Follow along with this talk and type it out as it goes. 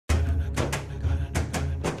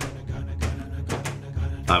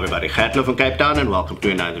Hi everybody, Gert from Cape Town and welcome to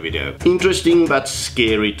another video. Interesting but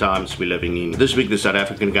scary times we're living in. This week the South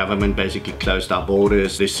African government basically closed our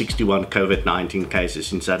borders. There's 61 COVID-19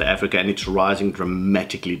 cases in South Africa and it's rising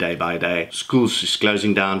dramatically day by day. Schools is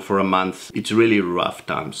closing down for a month. It's really rough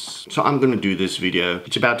times. So I'm going to do this video.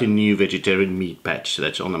 It's about a new vegetarian meat patch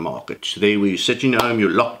that's on the market. So there we sit in your home, you're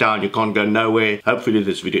locked down, you can't go nowhere. Hopefully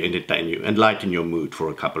this video entertain you and lighten your mood for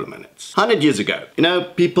a couple of minutes. 100 years ago, you know,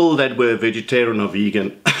 people that were vegetarian or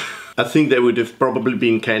vegan I think they would have probably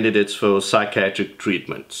been candidates for psychiatric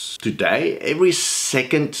treatments. Today, every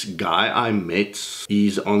second guy I met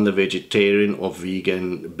is on the vegetarian or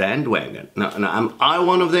vegan bandwagon. Now am I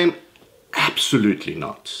one of them? Absolutely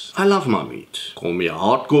not. I love my meat. Call me a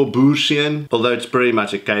hardcore boerseun, although it's pretty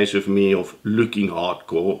much a case of me of looking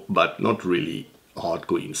hardcore, but not really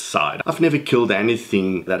hardcore inside. I've never killed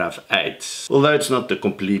anything that I've ate, although it's not the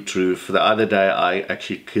complete truth. The other day I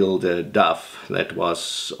actually killed a dove that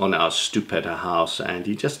was on our stoep at a house and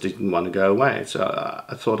he just didn't want to go away, so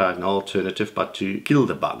I thought I had an alternative but to kill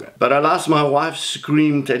the bugger. But alas, my wife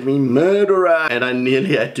screamed at me, "Murderer!" and I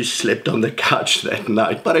nearly had to sleep on the couch that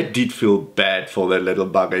night. But I did feel bad for that little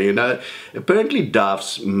bugger, you know. Apparently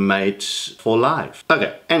doves mate for life.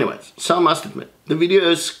 Okay, anyways, so I must admit, the video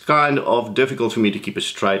is kind of difficult for me to keep a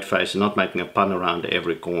straight face and not making a pun around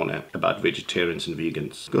every corner about vegetarians and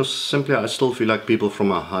vegans. Because simply I still feel like people from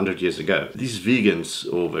 100 years ago. These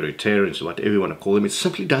vegans or vegetarians or whatever you want to call them, it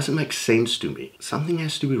simply doesn't make sense to me. Something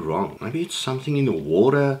has to be wrong. Maybe it's something in the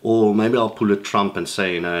water, or maybe I'll pull a Trump and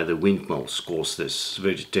say, you know, the windmills caused this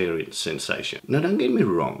vegetarian sensation. Now don't get me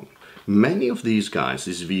wrong. Many of these guys,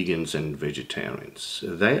 these vegans and vegetarians,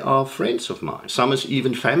 they are friends of mine. Some is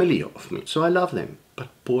even family of me. So I love them. But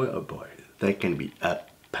boy, oh boy, they can be a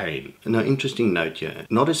pain. Now, interesting note here.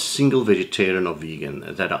 Not a single vegetarian or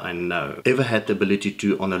vegan that I know ever had the ability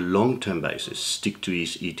to, on a long-term basis, stick to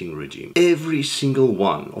his eating regime. Every single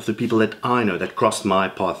one of the people that I know that crossed my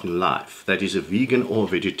path in life, that is a vegan or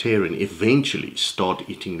vegetarian, eventually start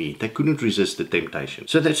eating meat. They couldn't resist the temptation.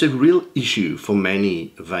 So that's a real issue for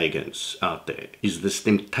many vegans out there, is this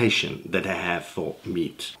temptation that they have for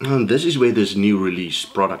meat. And this is where this new release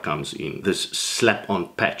product comes in. This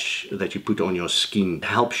slap-on patch that you put on your skin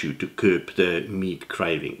helps you to curb the meat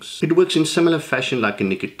cravings. It works in similar fashion like a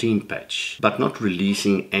nicotine patch, but not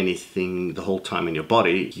releasing anything the whole time in your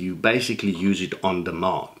body. You basically use it on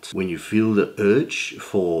demand. When you feel the urge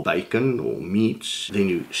for bacon or meat, then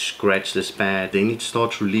you scratch this pad, then it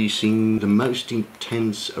starts releasing the most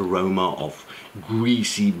intense aroma of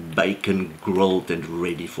greasy bacon, grilled and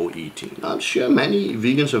ready for eating. I'm sure many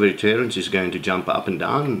vegans or vegetarians is going to jump up and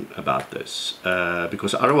down about this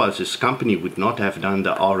because otherwise this company would not have done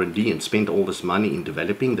the R&D and spent all this money in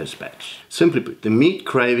developing this patch. Simply put, the meat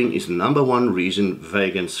craving is the #1 reason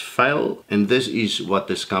vegans fail, and this is what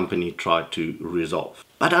this company tried to resolve.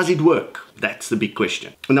 But does it work? That's the big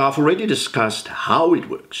question. Now, I've already discussed how it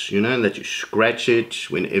works, you know, that you scratch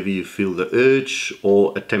it whenever you feel the urge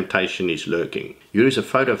or a temptation is lurking. Here is a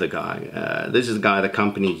photo of the guy. This is the guy the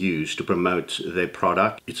company used to promote their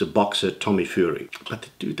product. It's a boxer, Tommy Fury. But the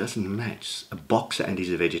dude doesn't match. A boxer and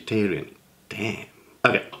he's a vegetarian. Damn.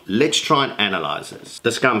 Okay, let's try and analyze this.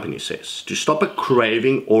 This company says, to stop a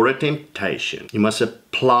craving or a temptation, you must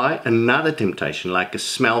apply another temptation, like a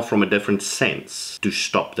smell from a different sense, to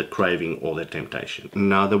stop the craving or the temptation.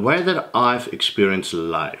 Now, the way that I've experienced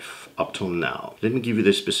life up till now, let me give you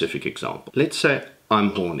this specific example. Let's say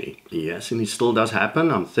I'm horny. Yes, and it still does happen.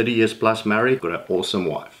 I'm 30 years plus married, got an awesome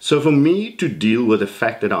wife. So for me to deal with the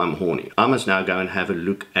fact that I'm horny, I must now go and have a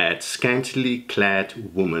look at scantily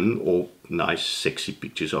clad woman or nice sexy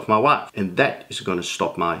pictures of my wife. And that is going to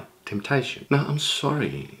stop my temptation. Now, I'm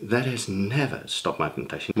sorry, that has never stopped my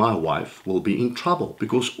temptation. My wife will be in trouble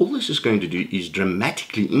because all this is going to do is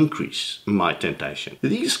dramatically increase my temptation.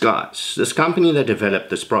 These guys, this company that developed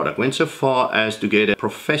this product, went so far as to get a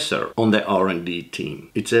professor on their R&D team.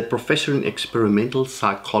 It's a professor in experimental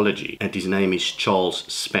psychology and his name is Charles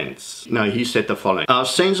Spence. Now, he said the following: our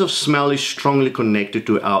sense of smell is strongly connected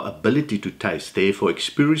to our ability to taste. Therefore,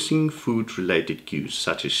 experiencing food-related cues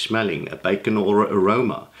such as smelling a bacon or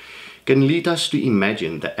aroma can lead us to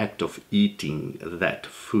imagine the act of eating that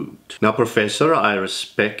food. Now, Professor, I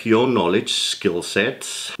respect your knowledge, skill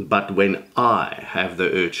sets, but when I have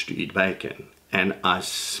the urge to eat bacon, and I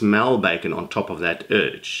smell bacon on top of that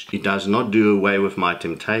urge, it does not do away with my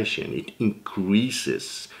temptation. It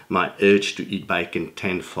increases my urge to eat bacon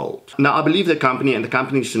tenfold. Now, I believe the company, and the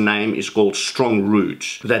company's name is called Strong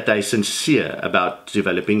Roots, that they're sincere about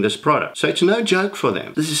developing this product. So it's no joke for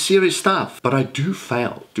them. This is serious stuff. But I do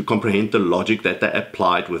fail to comprehend the logic that they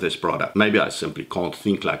applied with this product. Maybe I simply can't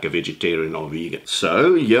think like a vegetarian or vegan.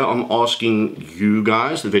 So yeah, I'm asking you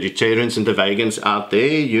guys, the vegetarians and the vegans out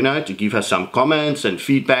there, you know, to give us some comments and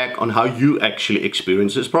feedback on how you actually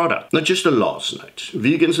experience this product. Now, just a last note.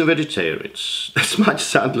 Vegans and vegetarians. This might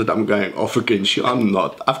sound I'm going off against you. I'm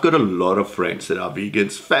not. I've got a lot of friends that are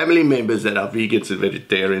vegans, family members that are vegans and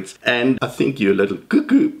vegetarians, and I think you're a little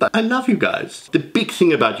cuckoo, but I love you guys. The big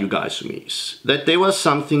thing about you guys for me is that there was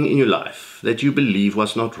something in your life that you believe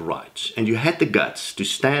was not right, and you had the guts to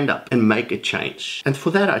stand up and make a change. And for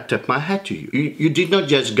that, I tip my hat to you. You did not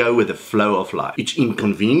just go with the flow of life. It's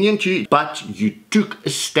inconvenient to you, but you took a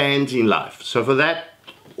stand in life. So for that,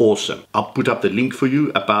 awesome. I'll put up the link for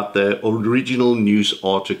you about the original news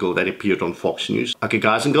article that appeared on Fox News. Okay,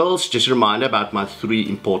 guys and girls, just a reminder about my 3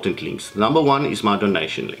 important links. Number 1 is my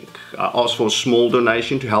donation link. I asked for a small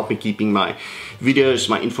donation to help me keeping my videos,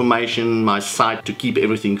 my information, my site, to keep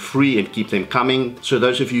everything free and keep them coming. So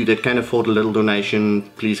those of you that can afford a little donation,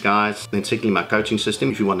 please guys. Then secondly, my coaching system.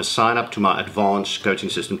 If you want to sign up to my advanced coaching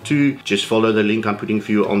system too, just follow the link I'm putting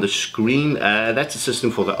for you on the screen. That's a system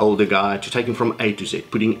for the older guy to take him from A to Z,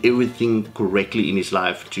 putting everything correctly in his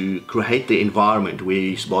life to create the environment where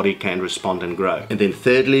his body can respond and grow. And then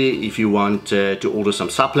thirdly, if you want to order some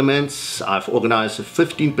supplements, I've organized a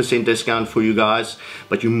 15% discount for you guys,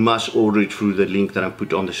 but you must order it through the link that I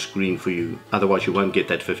put on the screen for you. Otherwise you won't get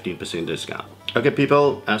that 15% discount. Okay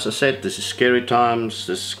people, as I said, this is scary times,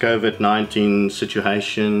 this COVID-19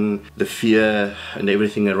 situation, the fear and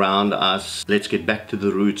everything around us. Let's get back to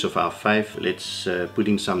the roots of our faith. Let's put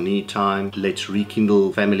in some me time. Let's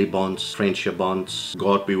rekindle family bonds, friendship bonds.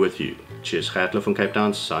 God be with you. Cheers, Gert from Cape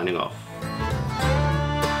Town, signing off.